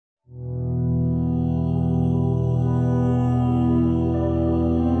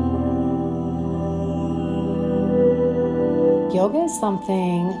Yoga is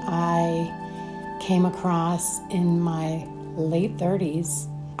something I came across in my late 30s.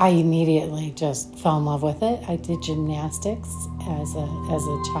 I immediately just fell in love with it. I did gymnastics as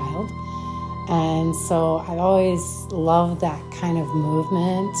a child. And so I always loved that kind of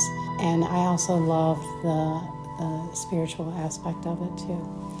movement. And I also loved the spiritual aspect of it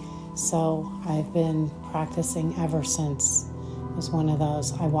too. So I've been practicing ever since. It was one of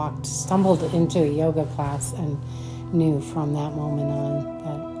those, stumbled into a yoga class and knew from that moment on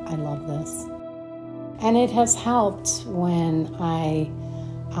that I love this. And it has helped when I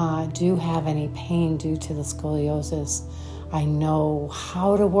do have any pain due to the scoliosis. I know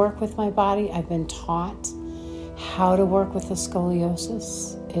how to work with my body. I've been taught how to work with the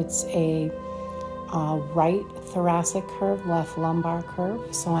scoliosis. It's a right thoracic curve, left lumbar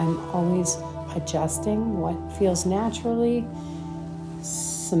curve. So I'm always adjusting what feels naturally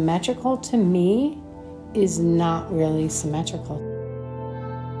symmetrical to me is not really symmetrical.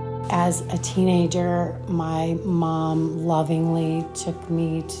 As a teenager, my mom lovingly took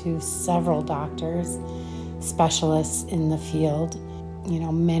me to several doctors, specialists in the field,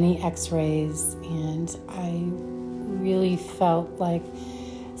 many x-rays, and I really felt like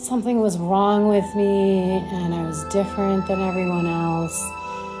something was wrong with me and I was different than everyone else,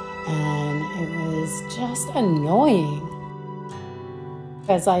 and it was just annoying.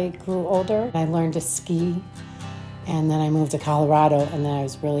 As I grew older, I learned to ski, and then I moved to Colorado, and then I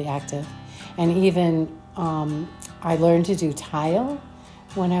was really active. And even I learned to do tile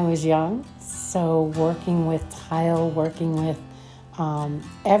when I was young. So working with tile, working with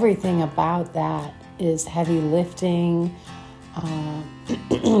everything about that is heavy lifting,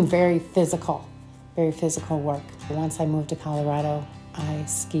 very physical work. Once I moved to Colorado, I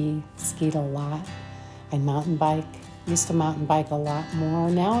skied a lot. I mountain bike. Used to mountain bike a lot more.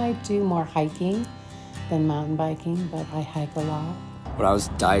 Now I do more hiking than mountain biking, but I hike a lot. When I was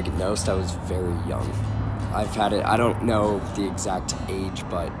diagnosed, I was very young. I've had it, I don't know the exact age,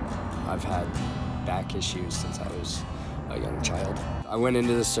 but I've had back issues since I was a young child. I went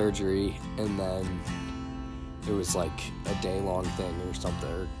into the surgery, and then it was like a day-long thing or something.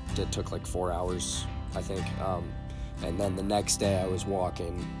 Or it took like 4 hours, I think. And then the next day I was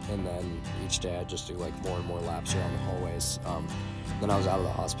walking, and then each day I'd just do like more and more laps around the hallways. Then I was out of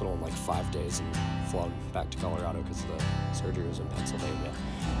the hospital in like 5 days and flown back to Colorado because the surgery was in Pennsylvania.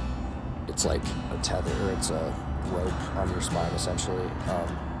 It's like a tether, or it's a rope on your spine essentially,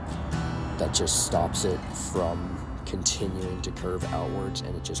 that just stops it from continuing to curve outwards,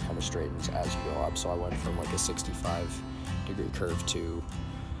 and it just kind of straightens as you go up. So I went from like a 65-degree curve to,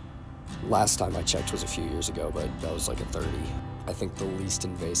 last time I checked was a few years ago, but that was like a 30. I think the least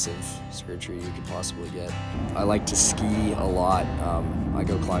invasive surgery you could possibly get. I like to ski a lot. I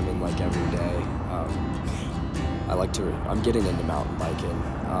go climbing like every day. I'm getting into mountain biking.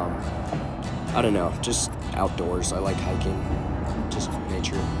 I don't know, just outdoors. I like hiking, just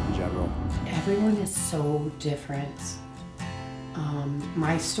nature in general. Everyone is so different.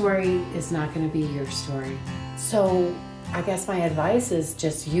 My story is not going to be your story. So I guess my advice is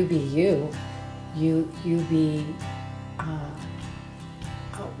just you be you. You be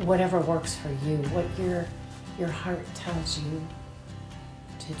whatever works for you, what your heart tells you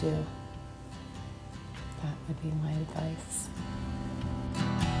to do. That would be my advice.